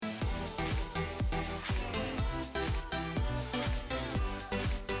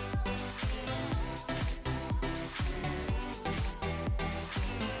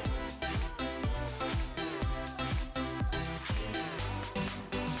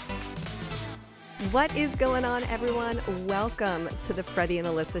What is going on, everyone? Welcome to the Freddie and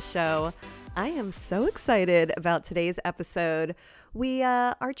Alyssa show. I am so excited about today's episode. We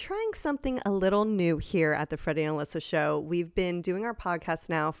are trying something a little new here at the Freddie and Alyssa show. We've been doing our podcast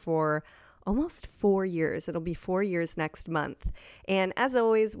now for almost 4 years. It'll be 4 years next month. And as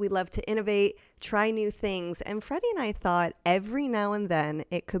always, we love to innovate, try new things. And Freddie and I thought every now and then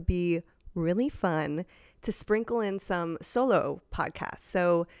it could be really fun to sprinkle in some solo podcasts.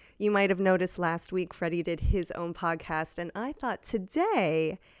 So you might have noticed last week, Freddie did his own podcast, and I thought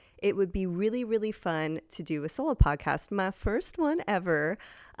today it would be really, really fun to do a solo podcast, my first one ever.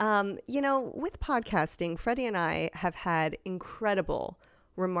 With podcasting, Freddie and I have had incredible,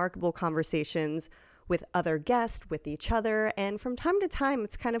 remarkable conversations with other guests, with each other, and from time to time,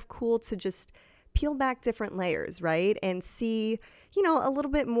 it's kind of cool to just peel back different layers, right? And see, a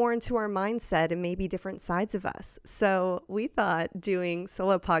little bit more into our mindset and maybe different sides of us. So we thought doing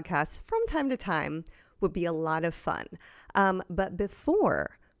solo podcasts from time to time would be a lot of fun. But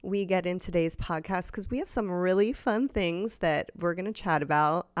before we get in today's podcast, because we have some really fun things that we're going to chat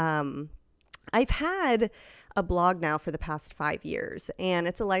about. I've had a blog now for the past 5 years, and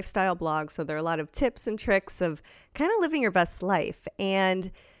it's a lifestyle blog. So there are a lot of tips and tricks of kind of living your best life.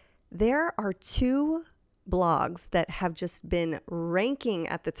 And there are 2 blogs that have just been ranking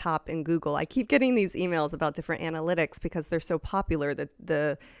at the top in Google. I keep getting these emails about different analytics because they're so popular,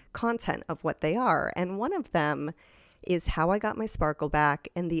 the content of what they are. And one of them is How I Got My Sparkle Back,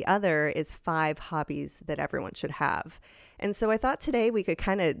 and the other is 5 hobbies that everyone should have. And so I thought today we could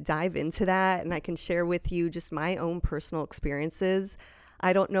kind of dive into that, and I can share with you just my own personal experiences.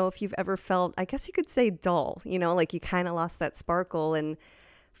 I don't know if you've ever felt, I guess you could say dull, like you kind of lost that sparkle. And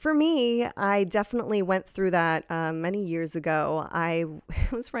for me, I definitely went through that many years ago.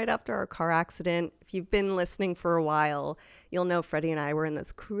 It was right after our car accident. If you've been listening for a while, you'll know Freddie and I were in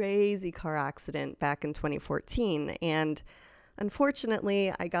this crazy car accident back in 2014. And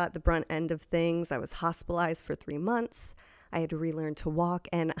unfortunately, I got the brunt end of things. I was hospitalized for 3 months. I had to relearn to walk,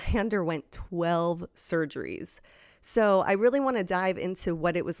 and I underwent 12 surgeries. So I really want to dive into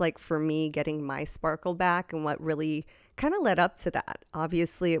what it was like for me getting my sparkle back and what really kind of led up to that.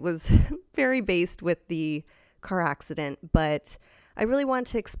 Obviously, it was very based with the car accident, but I really want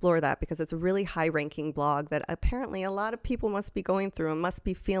to explore that because it's a really high-ranking blog that apparently a lot of people must be going through and must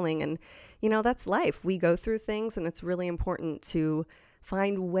be feeling. And, that's life. We go through things, and it's really important to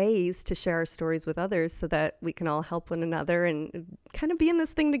find ways to share our stories with others so that we can all help one another and kind of be in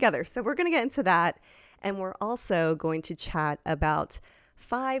this thing together. So we're going to get into that. And we're also going to chat about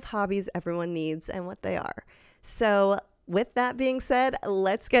 5 hobbies everyone needs and what they are. So with that being said,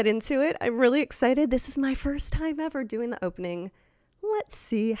 let's get into it. I'm really excited. This is my first time ever doing the opening. Let's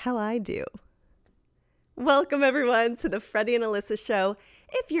see how I do. Welcome, everyone, to the Freddie and Alyssa show.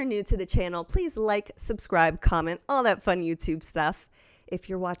 If you're new to the channel, please like, subscribe, comment, all that fun YouTube stuff. If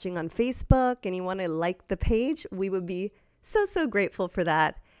you're watching on Facebook and you want to like the page, we would be so grateful for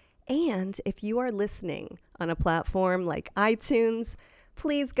that. And if you are listening on a platform like iTunes,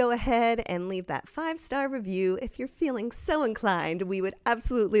 please go ahead and leave that 5-star review if you're feeling so inclined. We would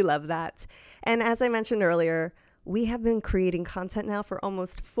absolutely love that. And as I mentioned earlier, we have been creating content now for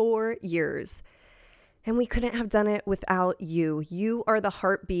almost 4 years. And we couldn't have done it without you. You are the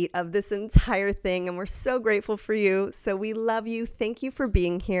heartbeat of this entire thing, and we're so grateful for you. So we love you. Thank you for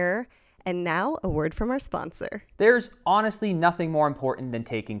being here. And now, a word from our sponsor. There's honestly nothing more important than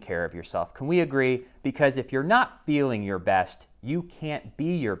taking care of yourself. Can we agree? Because if you're not feeling your best, you can't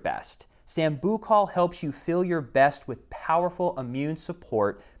be your best. Sambucol helps you feel your best with powerful immune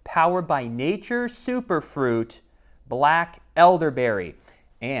support powered by nature's superfruit, black elderberry.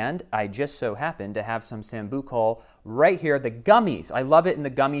 And I just so happen to have some Sambucol right here, the gummies. I love it in the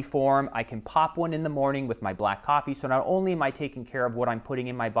gummy form. I can pop one in the morning with my black coffee. So not only am I taking care of what I'm putting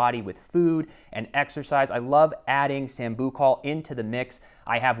in my body with food and exercise, I love adding Sambucol into the mix.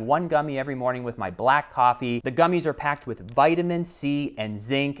 I have one gummy every morning with my black coffee. The gummies are packed with vitamin C and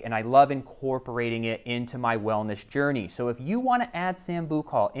zinc, and I love incorporating it into my wellness journey. So if you want to add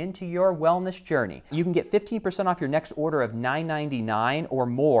Sambucol into your wellness journey, you can get 15% off your next order of $9.99 or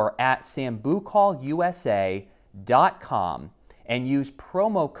more at sambucolusa.com and use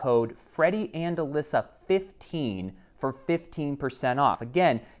promo code FreddieandAlyssa15 for 15% off.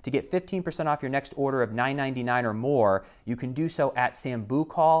 Again, to get 15% off your next order of $9.99 or more, you can do so at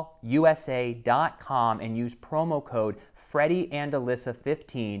sambucolusa.com and use promo code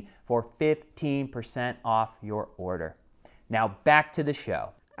FreddieandAlyssa15 for 15% off your order. Now back to the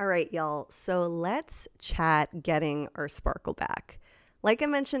show. All right, y'all. So let's chat getting our sparkle back. Like I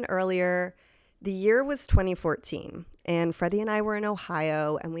mentioned earlier, The year was 2014, and Freddie and I were in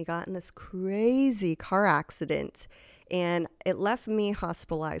Ohio, and we got in this crazy car accident, and it left me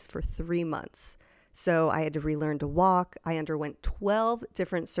hospitalized for 3 months. So I had to relearn to walk. I underwent 12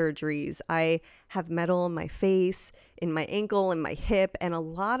 different surgeries. I have metal in my face, in my ankle, and my hip, and a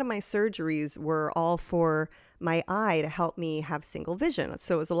lot of my surgeries were all for my eye to help me have single vision.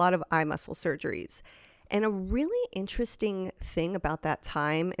 So it was a lot of eye muscle surgeries. And a really interesting thing about that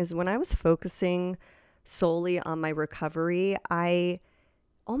time is when I was focusing solely on my recovery, I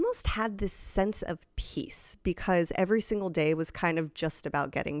almost had this sense of peace because every single day was kind of just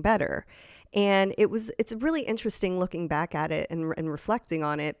about getting better. And it's really interesting looking back at it and reflecting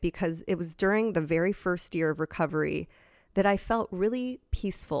on it, because it was during the very first year of recovery that I felt really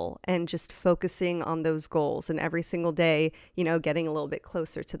peaceful and just focusing on those goals, and every single day, getting a little bit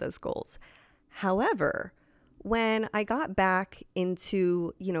closer to those goals. However, when I got back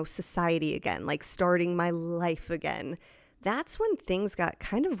into, society again, like starting my life again, that's when things got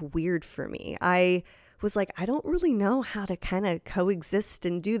kind of weird for me. I was like, I don't really know how to kind of coexist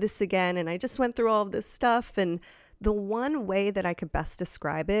and do this again. And I just went through all of this stuff. And the one way that I could best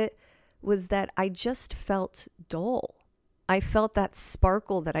describe it was that I just felt dull. I felt that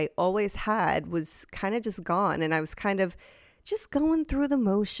sparkle that I always had was kind of just gone. And I was kind of just going through the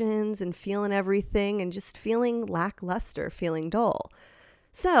motions and feeling everything and just feeling lackluster, feeling dull.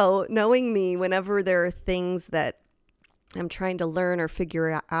 So knowing me, whenever there are things that I'm trying to learn or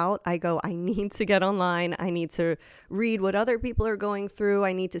figure out, I go, I need to get online. I need to read what other people are going through.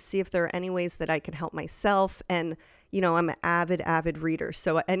 I need to see if there are any ways that I can help myself. And, I'm an avid reader.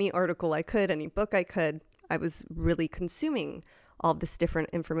 So any article I could, any book I could, I was really consuming all this different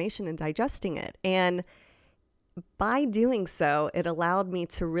information and digesting it. And by doing so, it allowed me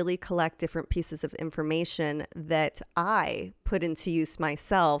to really collect different pieces of information that I put into use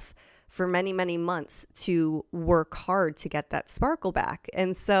myself for many, many months to work hard to get that sparkle back.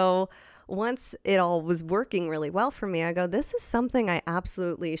 And so once it all was working really well for me, I go, this is something I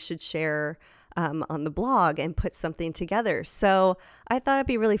absolutely should share on the blog and put something together. So I thought it'd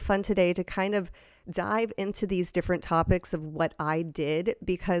be really fun today to kind of dive into these different topics of what I did,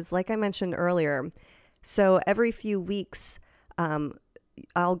 because like I mentioned earlier, so every few weeks,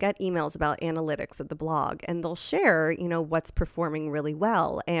 I'll get emails about analytics of the blog, and they'll share, what's performing really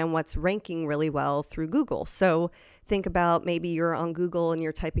well and what's ranking really well through Google. So think about maybe you're on Google and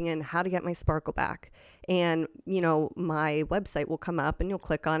you're typing in how to get my sparkle back, and, my website will come up and you'll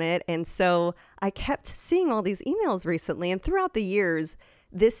click on it. And so I kept seeing all these emails recently, and throughout the years,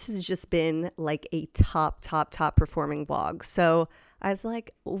 this has just been like a top performing blog. So I was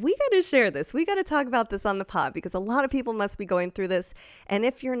like, we got to share this. We got to talk about this on the pod, because a lot of people must be going through this. And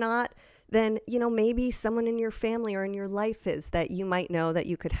if you're not, then, maybe someone in your family or in your life is that you might know that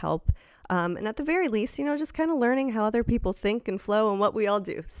you could help. And at the very least, just kind of learning how other people think and flow and what we all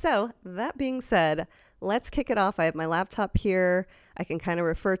do. So that being said, let's kick it off. I have my laptop here. I can kind of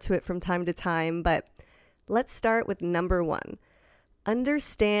refer to it from time to time, but let's start with number one.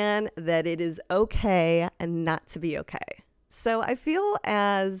 Understand that it is okay and not to be okay. So I feel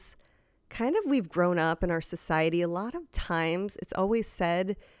as kind of we've grown up in our society, a lot of times it's always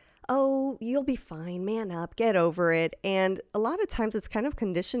said, oh, you'll be fine, man up, get over it. And a lot of times it's kind of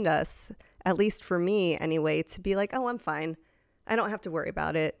conditioned us, at least for me anyway, to be like, oh, I'm fine. I don't have to worry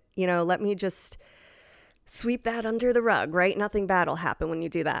about it. Let me just sweep that under the rug, right? Nothing bad will happen when you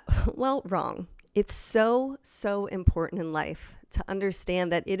do that. Well, wrong. It's so important in life to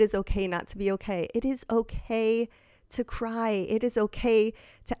understand that it is okay not to be okay. It is okay to cry. It is okay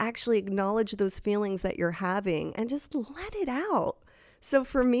to actually acknowledge those feelings that you're having and just let it out. So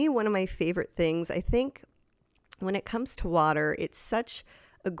for me, one of my favorite things, I think when it comes to water, it's such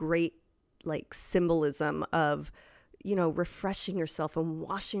a great symbolism of, refreshing yourself and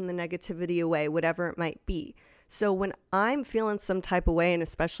washing the negativity away, whatever it might be. So when I'm feeling some type of way, and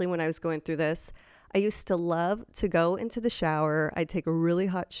especially when I was going through this, I used to love to go into the shower. I'd take a really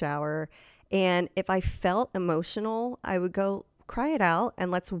hot shower. And if I felt emotional, I would go cry it out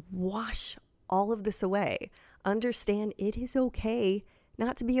and let's wash all of this away. Understand it is okay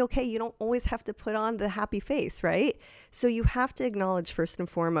not to be okay. You don't always have to put on the happy face, right? So you have to acknowledge first and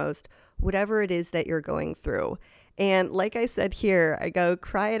foremost, whatever it is that you're going through. And like I said here, I go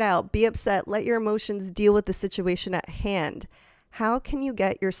cry it out, be upset, let your emotions deal with the situation at hand. How can you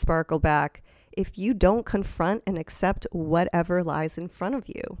get your sparkle back if you don't confront and accept whatever lies in front of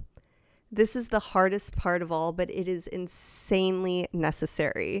you? This is the hardest part of all, but it is insanely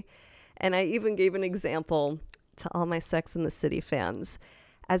necessary. And I even gave an example to all my Sex and the City fans.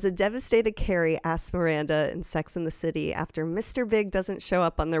 As a devastated Carrie asks Miranda in Sex and the City after Mr. Big doesn't show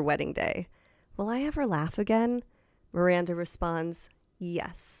up on their wedding day, Will I ever laugh again? Miranda responds,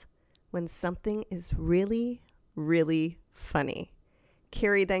 yes, when something is really, really funny.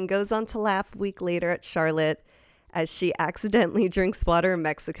 Carrie then goes on to laugh a week later at Charlotte as she accidentally drinks water in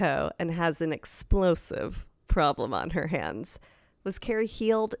Mexico and has an explosive problem on her hands. Was Carrie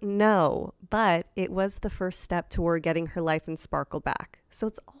healed? No, but it was the first step toward getting her life and sparkle back. So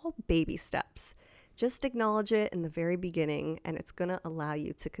it's all baby steps. Just acknowledge it in the very beginning, and it's going to allow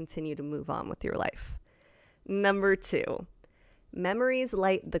you to continue to move on with your life. Number 2, memories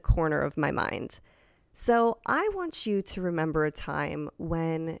light the corner of my mind. So I want you to remember a time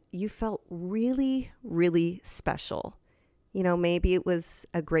when you felt really, really special. You know, maybe it was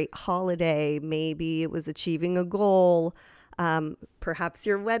a great holiday, maybe it was achieving a goal, perhaps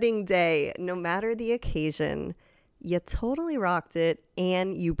your wedding day. No matter the occasion, you totally rocked it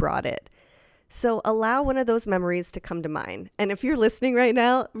and you brought it. So allow one of those memories to come to mind. And if you're listening right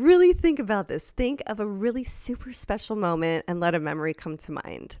now, really think about this. Think of a really super special moment and let a memory come to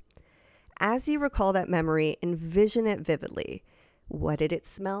mind. As you recall that memory, envision it vividly. What did it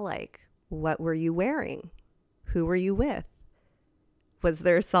smell like? What were you wearing? Who were you with? Was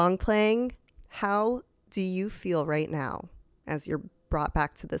there a song playing? How do you feel right now as you're brought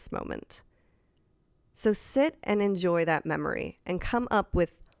back to this moment? So sit and enjoy that memory and come up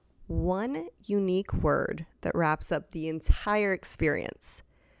with one unique word that wraps up the entire experience.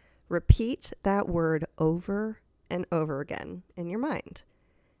 Repeat that word over and over again in your mind.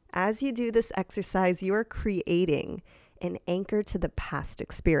 As you do this exercise, you are creating an anchor to the past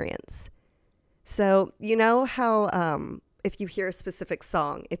experience. So you know how if you hear a specific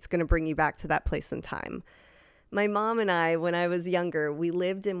song, it's going to bring you back to that place and time. My mom and I, when I was younger, we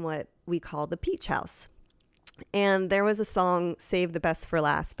lived in what we call the Peach House. And there was a song, Save the Best for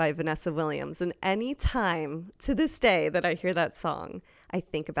Last by Vanessa Williams. And any time to this day that I hear that song, I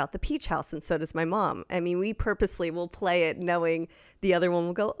think about the Peach House, and so does my mom. I mean, we purposely will play it knowing the other one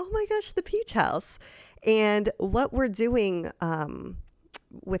will go, oh my gosh, the Peach House. And what we're doing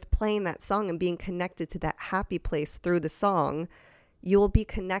with playing that song and being connected to that happy place through the song, you'll be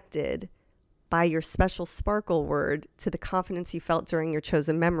connected by your special sparkle word to the confidence you felt during your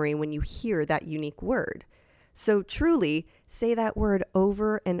chosen memory when you hear that unique word. So truly say that word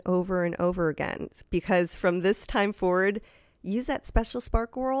over and over and over again, because from this time forward, use that special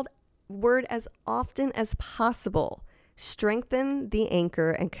sparkle word as often as possible. Strengthen the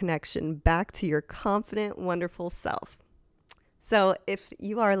anchor and connection back to your confident, wonderful self. So if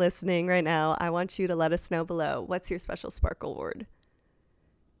you are listening right now, I want you to let us know below. What's your special sparkle word?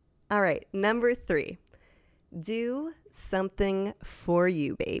 All right, number 3, do something for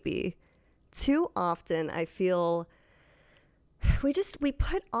you, baby. Too often I feel we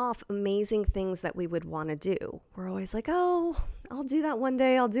put off amazing things that we would want to do. We're always like, oh, I'll do that one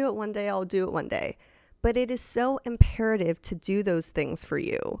day. I'll do it one day. I'll do it one day. But it is so imperative to do those things for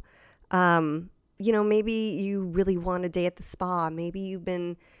you. Maybe you really want a day at the spa. Maybe you've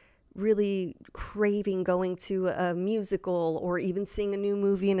been really craving going to a musical or even seeing a new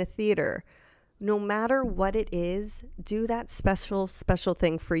movie in a theater. No matter what it is, do that special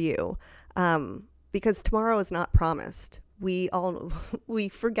thing for you. Because tomorrow is not promised. We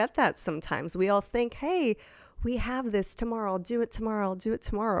forget that sometimes. We all think, hey, we have this tomorrow. I'll do it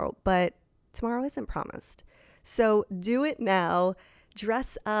tomorrow. But tomorrow isn't promised. So do it now.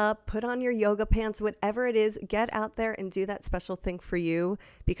 Dress up, put on your yoga pants, whatever it is, get out there and do that special thing for you,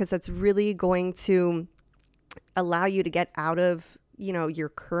 because that's really going to allow you to get out of, your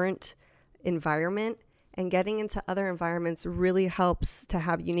current environment, and getting into other environments really helps to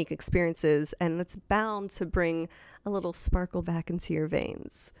have unique experiences, and it's bound to bring a little sparkle back into your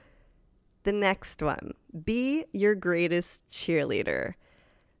veins. The next one, be your greatest cheerleader.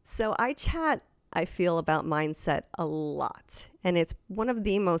 So I feel about mindset a lot, and it's one of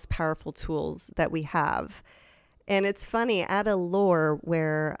the most powerful tools that we have. And it's funny, at Allure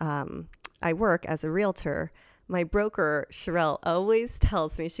where I work as a realtor, my broker, Sherelle, always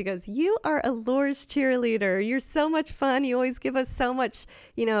tells me, she goes, you are Allure's cheerleader. You're so much fun. You always give us so much,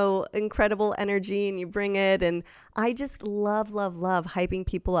 incredible energy, and you bring it. And I just love hyping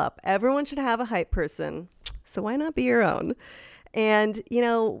people up. Everyone should have a hype person. So why not be your own? And,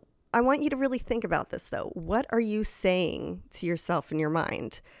 I want you to really think about this, though. What are you saying to yourself in your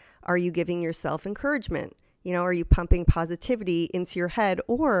mind? Are you giving yourself encouragement? Are you pumping positivity into your head?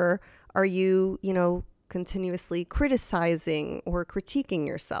 Or are you, continuously criticizing or critiquing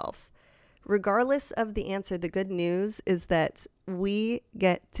yourself? Regardless of the answer, the good news is that we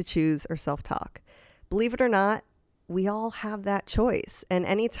get to choose our self-talk. Believe it or not, we all have that choice. And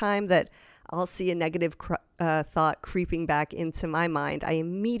anytime that I'll see a negative thought creeping back into my mind, I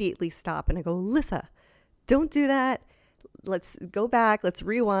immediately stop and I go, Alyssa, don't do that. Let's go back, let's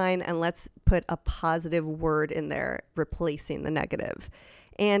rewind, and let's put a positive word in there, replacing the negative.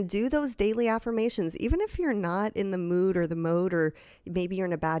 And do those daily affirmations. Even if you're not in the mood or the mode, or maybe you're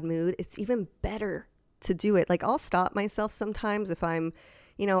in a bad mood, it's even better to do it. Like, I'll stop myself sometimes if I'm,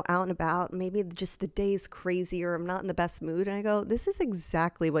 out and about, maybe just the day's crazy or I'm not in the best mood. And I go, this is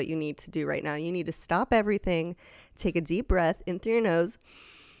exactly what you need to do right now. You need to stop everything, take a deep breath in through your nose,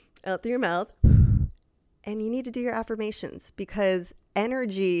 out through your mouth, and you need to do your affirmations, because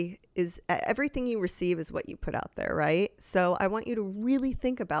energy is everything you receive is what you put out there, right? So I want you to really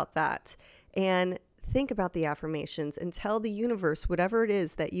think about that and think about the affirmations and tell the universe whatever it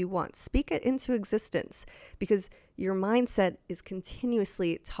is that you want. Speak it into existence, because your mindset is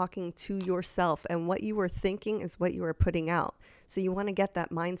continuously talking to yourself, and what you are thinking is what you are putting out. So you want to get that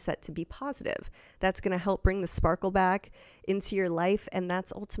mindset to be positive. That's going to help bring the sparkle back into your life, and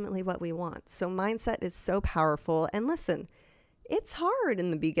that's ultimately what we want. So mindset is so powerful. And listen, it's hard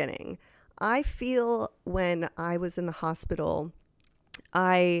in the beginning. I feel when I was in the hospital,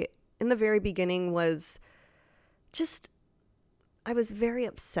 in the very beginning I was very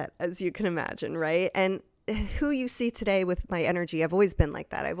upset, as you can imagine, right? And who you see today with my energy, I've always been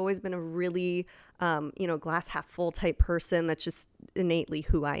like that. I've always been a really, glass half full type person. That's just innately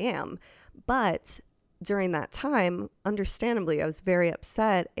who I am. But during that time, understandably, I was very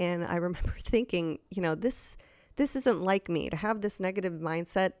upset. And I remember thinking, this isn't like me. To have this negative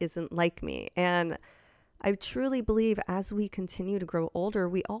mindset isn't like me. And I truly believe as we continue to grow older,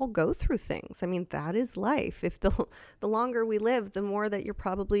 we all go through things. I mean, that is life. If the longer we live, the more that you're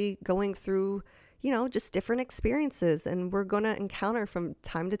probably going through, just different experiences. And we're going to encounter from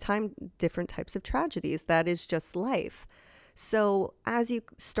time to time different types of tragedies. That is just life. So as you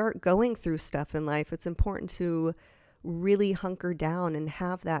start going through stuff in life, it's important to really hunker down and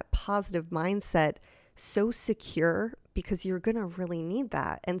have that positive mindset so secure, because you're going to really need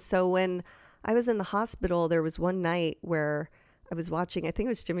that. And so when I was in the hospital, there was one night where I was watching, I think it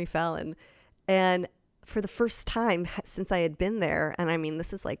was Jimmy Fallon, and for the first time since I had been there, and I mean,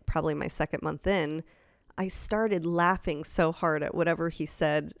 this is like probably my second month in, I started laughing so hard at whatever he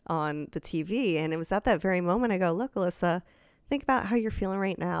said on the TV. And it was at that very moment I go, look, Alyssa, think about how you're feeling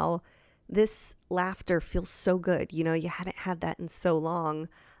right now. This laughter feels so good. You hadn't had that in so long.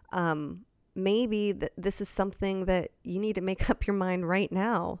 Maybe this is something that you need to make up your mind right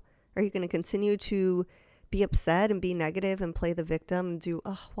now. Are you going to continue to be upset and be negative and play the victim and do,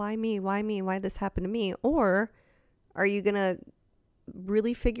 oh, why me? Why me? Why this happened to me? Or are you going to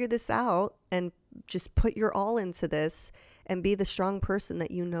really figure this out and just put your all into this and be the strong person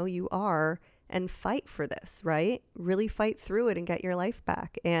that you are and fight for this, right? Really fight through it and get your life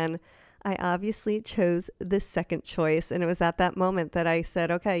back. And I obviously chose the second choice. And it was at that moment that I said,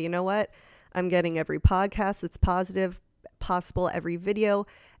 okay, you know what? I'm getting every podcast that's positive possible, every video,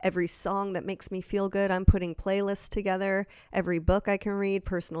 every song that makes me feel good. I'm putting playlists together, every book I can read,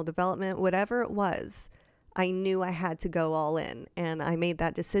 personal development, whatever it was. I knew I had to go all in, and I made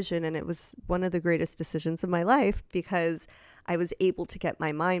that decision, and it was one of the greatest decisions of my life, because I was able to get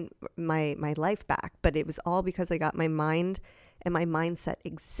my life back. But it was all because I got my mind and my mindset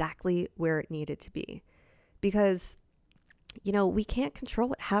exactly where it needed to be. Because we can't control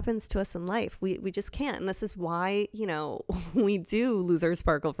what happens to us in life. We just can't. And this is why, we do lose our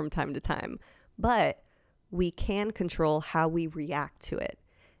sparkle from time to time. But we can control how we react to it.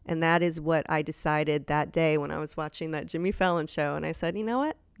 And that is what I decided that day when I was watching that Jimmy Fallon show. And I said, you know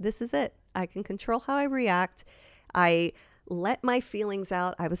what? This is it. I can control how I react. I let my feelings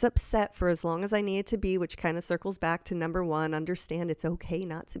out. I was upset for as long as I needed to be, which kind of circles back to number one. Understand it's okay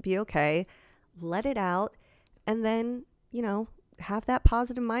not to be okay. Let it out. And then have that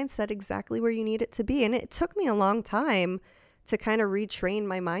positive mindset exactly where you need it to be. And it took me a long time to kind of retrain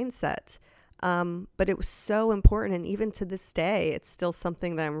my mindset. But it was so important. And even to this day, it's still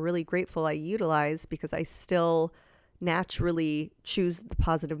something that I'm really grateful I utilize, because I still naturally choose the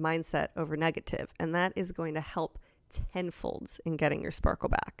positive mindset over negative. And that is going to help tenfolds in getting your sparkle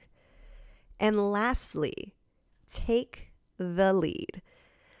back. And lastly, take the lead.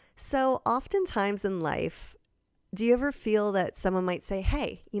 So oftentimes in life, do you ever feel that someone might say,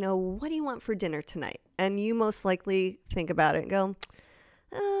 hey, what do you want for dinner tonight? And you most likely think about it and go,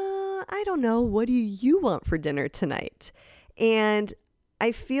 I don't know. What do you want for dinner tonight? And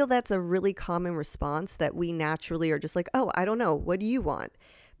I feel that's a really common response, that we naturally are just like, oh, I don't know. What do you want?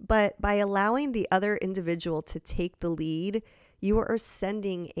 But by allowing the other individual to take the lead, you are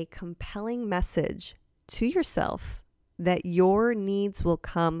sending a compelling message to yourself that your needs will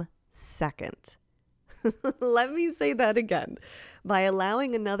come second. Let me say that again. By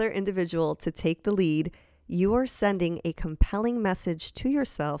allowing another individual to take the lead, you are sending a compelling message to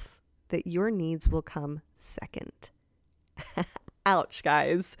yourself that your needs will come second. Ouch,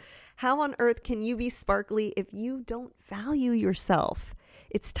 guys. How on earth can you be sparkly if you don't value yourself?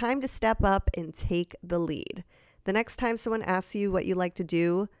 It's time to step up and take the lead. The next time someone asks you what you like to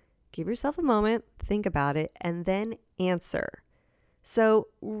do, give yourself a moment, think about it, and then answer. So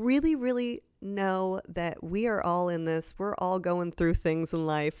really, really know that we are all in this. We're all going through things in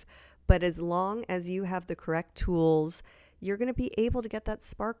life. But as long as you have the correct tools, you're going to be able to get that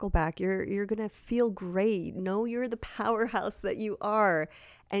sparkle back. You're going to feel great. Know you're the powerhouse that you are.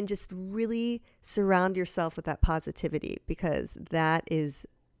 And just really surround yourself with that positivity, because that is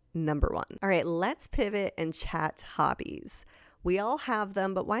number one. All right, let's pivot and chat hobbies. We all have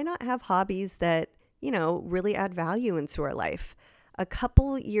them, but why not have hobbies that, really add value into our life? A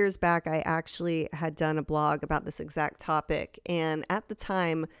couple years back, I actually had done a blog about this exact topic. And at the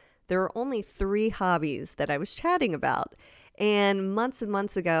time, there were only 3 hobbies that I was chatting about. And months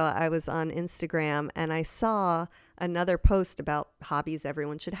ago, I was on Instagram and I saw another post about hobbies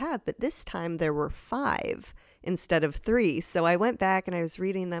everyone should have. But this time there were 5 instead of 3. So I went back and I was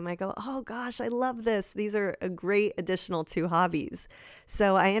reading them. I go, oh gosh, I love this. These are a great additional 2 hobbies.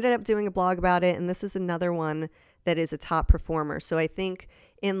 So I ended up doing a blog about it. And this is another one that is a top performer. So I think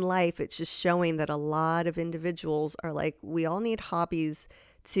in life, it's just showing that a lot of individuals are like, we all need hobbies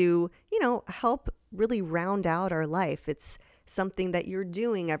to, help really round out our life. It's something that you're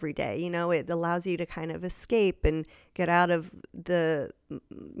doing every day. It allows you to kind of escape and get out of the,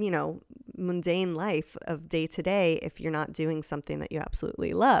 mundane life of day to day if you're not doing something that you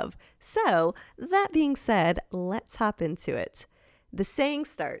absolutely love. So that being said, let's hop into it. The saying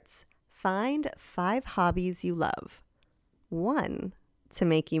starts, find 5 hobbies you love. 1 to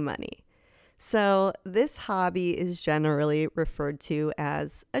make you money. So this hobby is generally referred to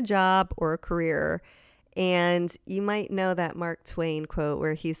as a job or a career. And you might know that Mark Twain quote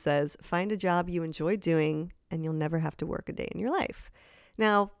where he says, find a job you enjoy doing and you'll never have to work a day in your life.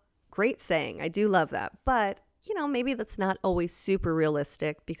 Now, great saying. I do love that. But, maybe that's not always super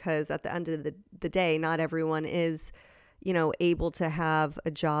realistic, because at the end of the day, not everyone is able to have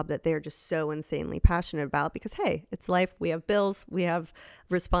a job that they're just so insanely passionate about, because, hey, it's life. We have bills, we have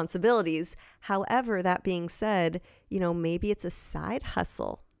responsibilities. However, that being said, maybe it's a side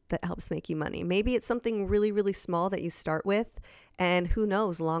hustle that helps make you money. Maybe it's something really, really small that you start with, and who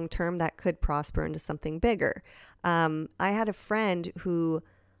knows, long term that could prosper into something bigger. I had a friend who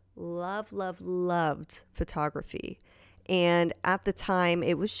loved photography. And at the time,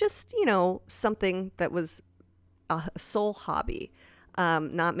 it was just, something that was a sole hobby,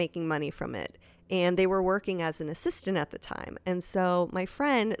 not making money from it. And they were working as an assistant at the time. And so my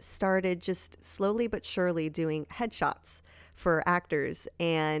friend started just slowly but surely doing headshots for actors.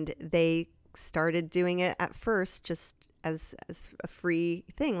 And they started doing it at first just as a free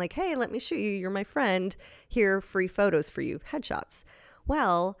thing. Like, hey, let me shoot you. You're my friend. Here are free photos for you, headshots.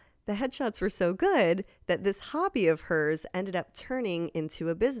 Well, the headshots were so good that this hobby of hers ended up turning into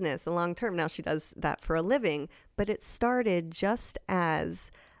a business, a long term. Now she does that for a living, but it started just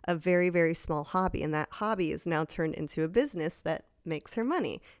as a very, very small hobby. And that hobby is now turned into a business that makes her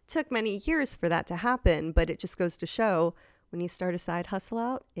money. It took many years for that to happen, but it just goes to show when you start a side hustle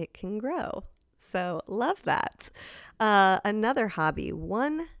out, it can grow. So love that. Another hobby,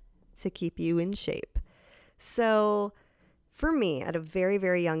 one to keep you in shape. So for me, at a very,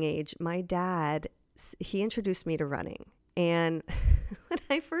 very young age, my dad, he introduced me to running. And when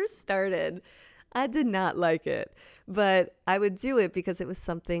I first started, I did not like it. But I would do it because it was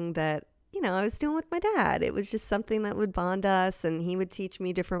something that, I was doing with my dad. It was just something that would bond us. And he would teach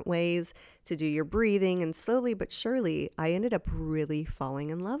me different ways to do your breathing. And slowly but surely, I ended up really falling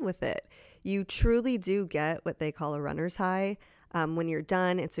in love with it. You truly do get what they call a runner's high. When you're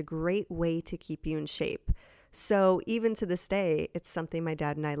done, it's a great way to keep you in shape. So even to this day, it's something my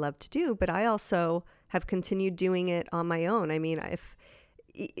dad and I love to do, but I also have continued doing it on my own. I mean,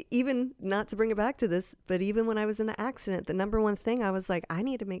 even not to bring it back to this, but even when I was in the accident, the number one thing I was like, I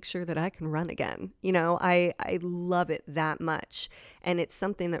need to make sure that I can run again. I love it that much. And it's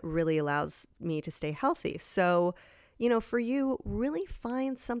something that really allows me to stay healthy. So, for you, really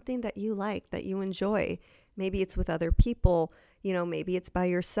find something that you like, that you enjoy. Maybe it's with other people. Maybe it's by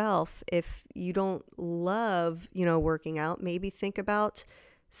yourself. If you don't love, working out, maybe think about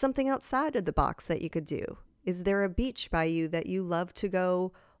something outside of the box that you could do. Is there a beach by you that you love to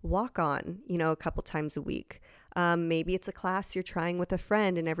go walk on, a couple times a week? Maybe it's a class you're trying with a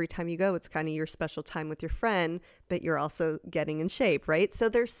friend, and every time you go, it's kind of your special time with your friend, but you're also getting in shape, right? So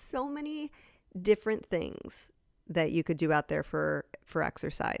there's so many different things that you could do out there for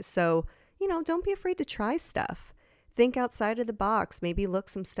exercise. So, don't be afraid to try stuff. Think outside of the box. Maybe look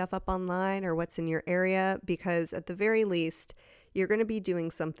some stuff up online or what's in your area, because at the very least, you're going to be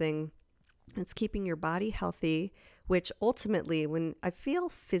doing something that's keeping your body healthy, which ultimately, when I feel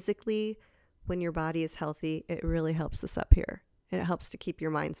physically, when your body is healthy, it really helps us up here. It helps to keep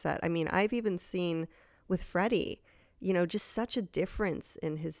your mindset. I mean, I've even seen with Freddie, just such a difference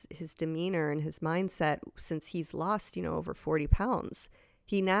in his demeanor and his mindset since he's lost, over 40 pounds.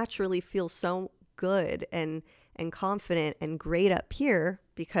 He naturally feels so good and confident and great up here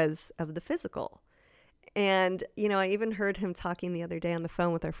because of the physical. And, I even heard him talking the other day on the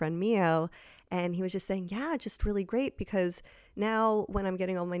phone with our friend Mio, and he was just saying, yeah, just really great, because now when I'm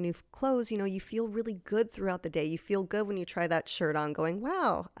getting all my new clothes, you feel really good throughout the day. You feel good when you try that shirt on going,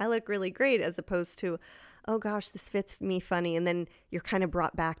 wow, I look really great, as opposed to, oh gosh, this fits me funny. And then you're kind of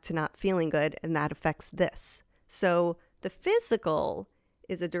brought back to not feeling good, and that affects this. So the physical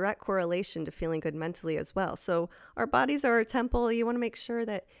is a direct correlation to feeling good mentally as well. So our bodies are our temple. You want to make sure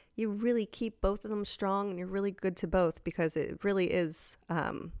that you really keep both of them strong and you're really good to both, because it really is,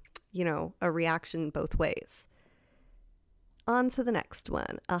 a reaction both ways. On to the next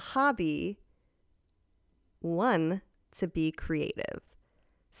one. A hobby, one, to be creative.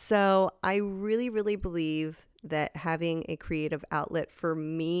 So I really, really believe that having a creative outlet for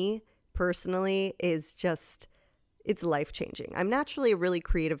me personally is just, it's life-changing. I'm naturally a really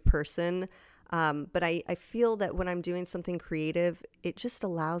creative person, but I feel that when I'm doing something creative, it just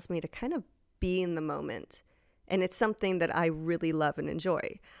allows me to kind of be in the moment. And it's something that I really love and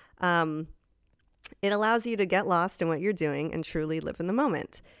enjoy. It allows you to get lost in what you're doing and truly live in the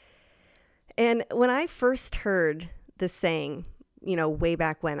moment. And when I first heard this saying, way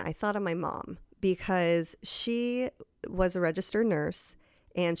back when, I thought of my mom, because she was a registered nurse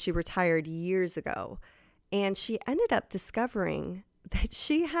and she retired years ago. And she ended up discovering that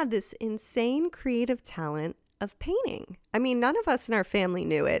she had this insane creative talent of painting. I mean, none of us in our family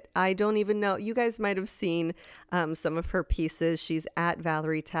knew it. I don't even know. You guys might have seen some of her pieces. She's at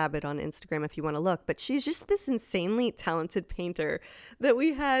Valerie Tabit on Instagram if you want to look. But she's just this insanely talented painter that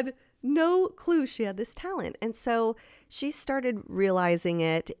we had no clue she had this talent. And so she started realizing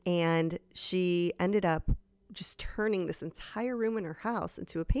it, and she ended up just turning this entire room in her house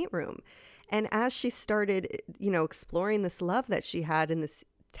into a paint room. And as she started, exploring this love that she had and this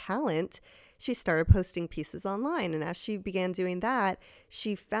talent, she started posting pieces online. And as she began doing that,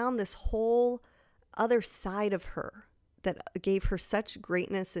 she found this whole other side of her that gave her such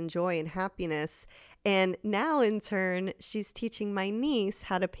greatness and joy and happiness. And now in turn, she's teaching my niece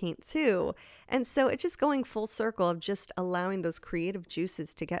how to paint too. And so it's just going full circle of just allowing those creative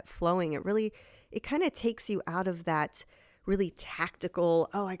juices to get flowing. It kind of takes you out of that really tactical,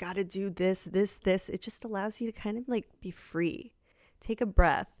 oh, I got to do this. It just allows you to kind of be free, take a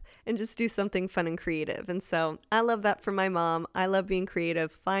breath, and just do something fun and creative. And so I love that for my mom. I love being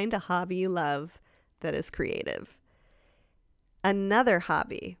creative. Find a hobby you love that is creative. Another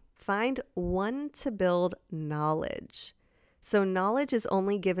hobby, find one to build knowledge. So knowledge is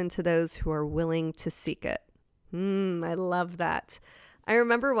only given to those who are willing to seek it. I love that. I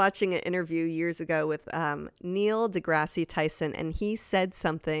remember watching an interview years ago with Neil deGrasse Tyson, and he said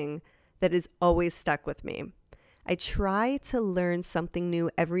something that has always stuck with me. I try to learn something new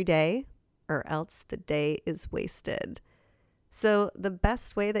every day, or else the day is wasted. So the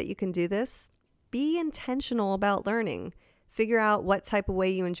best way that you can do this, be intentional about learning. Figure out what type of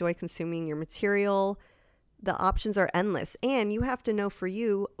way you enjoy consuming your material. The options are endless, and you have to know for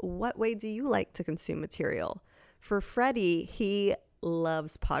you, what way do you like to consume material? For Freddie, he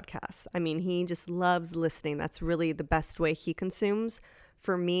loves podcasts. I mean, he just loves listening. That's really the best way he consumes.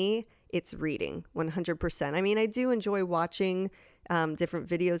 For me, it's reading 100%. I mean, I do enjoy watching different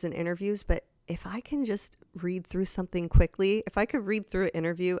videos and interviews, but if I can just read through something quickly, if I could read through an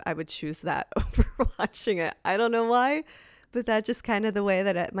interview, I would choose that over watching it. I don't know why, but that's just kind of the way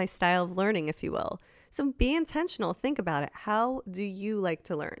that my style of learning, if you will. So be intentional. Think about it. How do you like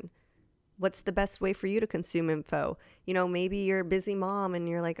to learn? What's the best way for you to consume info? Maybe you're a busy mom and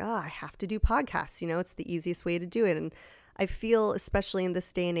you're like, oh, I have to do podcasts. It's the easiest way to do it. And I feel, especially in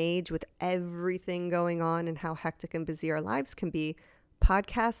this day and age with everything going on and how hectic and busy our lives can be,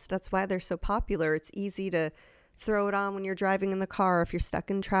 podcasts, that's why they're so popular. It's easy to throw it on when you're driving in the car, if you're stuck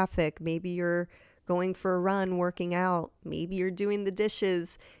in traffic. Maybe you're going for a run, working out. Maybe you're doing the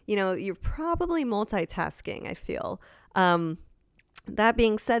dishes. You're probably multitasking, I feel. That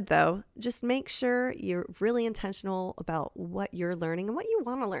being said, though, just make sure you're really intentional about what you're learning and what you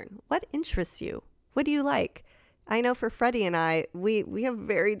want to learn. What interests you? What do you like? I know for Freddie and I, we have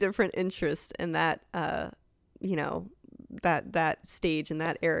very different interests in that, you know, that stage in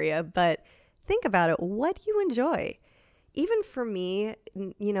that area. But think about it. What do you enjoy? Even for me,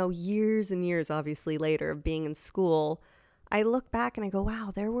 you know, years and years, obviously later of being in school, I look back and I go,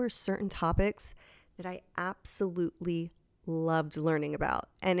 wow, there were certain topics that I absolutely loved learning about.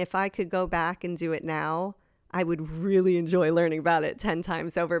 And if I could go back and do it now, I would really enjoy learning about it 10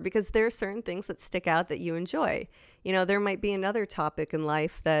 times over because there are certain things that stick out that you enjoy. You know, there might be another topic in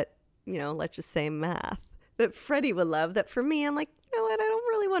life that, you know, let's just say math, that Freddie would love that for me, I'm like, you know what, I don't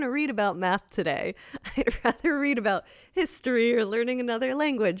really want to read about math today. I'd rather read about history or learning another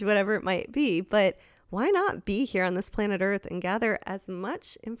language, whatever it might be. But why not be here on this planet Earth and gather as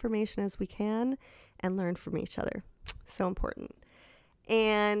much information as we can and learn from each other? So important.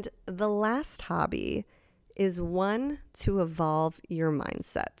 And the last hobby is one to evolve your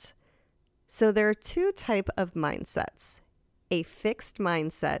mindset. So there are two types of mindsets, a fixed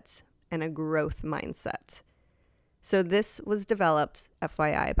mindset and a growth mindset. So this was developed,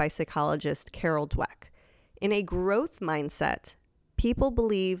 FYI, by psychologist Carol Dweck. In a growth mindset, people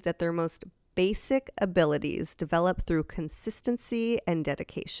believe that their most basic abilities develop through consistency and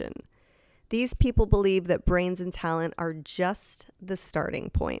dedication. These people believe that brains and talent are just the starting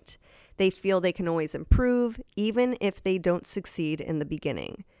point. They feel they can always improve, even if they don't succeed in the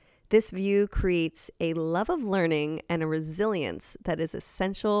beginning. This view creates a love of learning and a resilience that is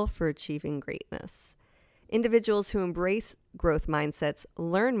essential for achieving greatness. Individuals who embrace growth mindsets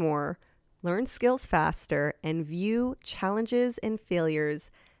learn more, learn skills faster, and view challenges and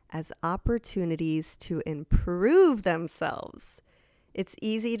failures as opportunities to improve themselves. It's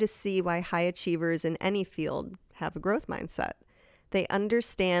easy to see why high achievers in any field have a growth mindset. They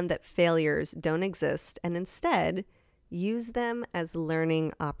understand that failures don't exist and instead use them as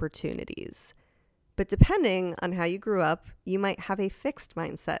learning opportunities. But depending on how you grew up, you might have a fixed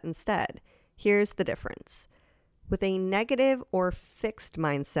mindset instead. Here's the difference. With a negative or fixed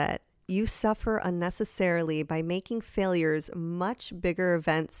mindset, you suffer unnecessarily by making failures much bigger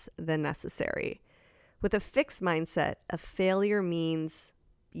events than necessary. With a fixed mindset, a failure means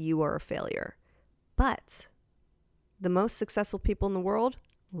you are a failure. But the most successful people in the world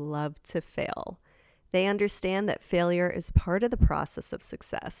love to fail. They understand that failure is part of the process of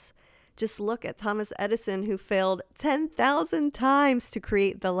success. Just look at Thomas Edison, who failed 10,000 times to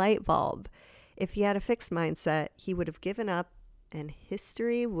create the light bulb. If he had a fixed mindset, he would have given up and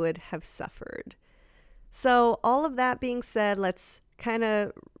history would have suffered. So all of that being said, let's kind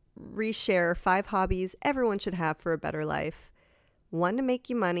of reshare 5 hobbies everyone should have for a better life. 1 to make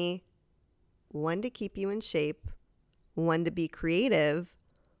you money, 1 to keep you in shape, 1 to be creative,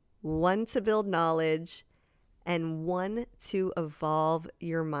 1 to build knowledge, and 1 to evolve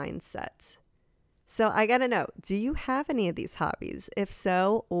your mindset. So I got to know, do you have any of these hobbies? If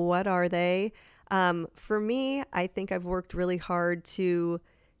so, what are they? For me, I think I've worked really hard to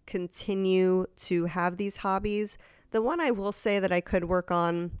continue to have these hobbies. The one I will say that I could work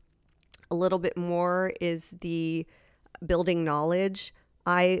on a little bit more is the building knowledge.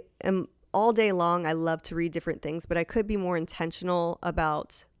 I am all day long, I love to read different things, but I could be more intentional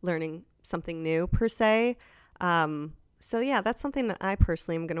about learning something new per se. So yeah, that's something that I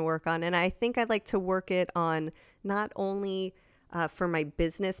personally am going to work on. And I think I'd like to work it on not only for my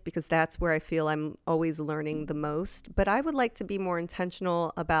business, because that's where I feel I'm always learning the most, but I would like to be more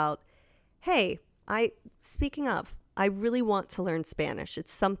intentional about, hey, speaking of, I really want to learn Spanish.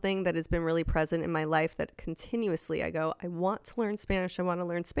 It's something that has been really present in my life that continuously I go, I want to learn Spanish. I want to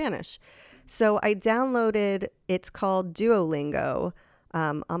learn Spanish. So I downloaded, it's called Duolingo,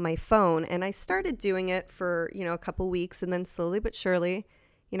 on my phone. And I started doing it for, a couple weeks, and then slowly but surely,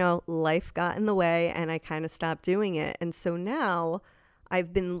 life got in the way and I kind of stopped doing it. And so now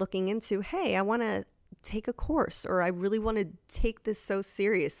I've been looking into, hey, I want to take a course, or I really want to take this so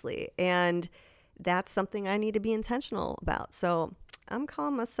seriously. And that's something I need to be intentional about. So I'm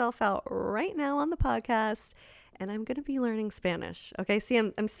calling myself out right now on the podcast, and I'm going to be learning Spanish. Okay. See,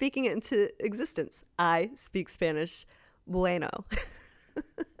 I'm speaking it into existence. I speak Spanish. Bueno.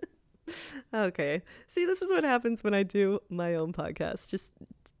 Okay. See, this is what happens when I do my own podcast. Just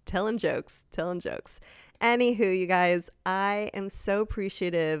telling jokes. Anywho, you guys, I am so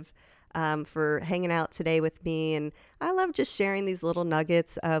appreciative for hanging out today with me. And I love just sharing these little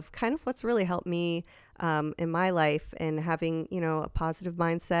nuggets of kind of what's really helped me in my life, and having, a positive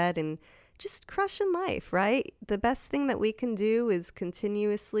mindset and just crushing life, right? The best thing that we can do is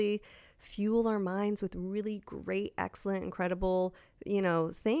continuously fuel our minds with really great, excellent, incredible,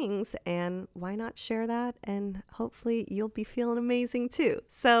 things. And why not share that? And hopefully you'll be feeling amazing too.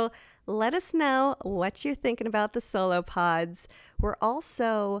 So let us know what you're thinking about the solo pods. We're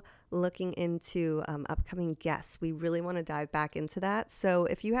also looking into upcoming guests. We really want to dive back into that. So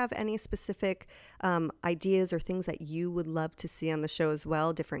if you have any specific ideas or things that you would love to see on the show as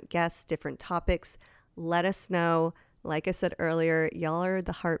well, different guests, different topics, let us know. Like I said earlier, y'all are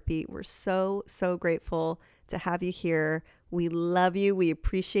the heartbeat. We're so, so grateful to have you here. We love you. We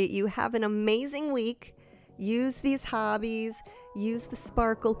appreciate you. Have an amazing week. Use these hobbies, use the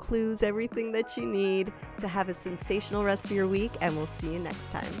sparkle clues, everything that you need to have a sensational rest of your week, and we'll see you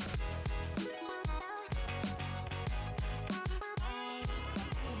next time.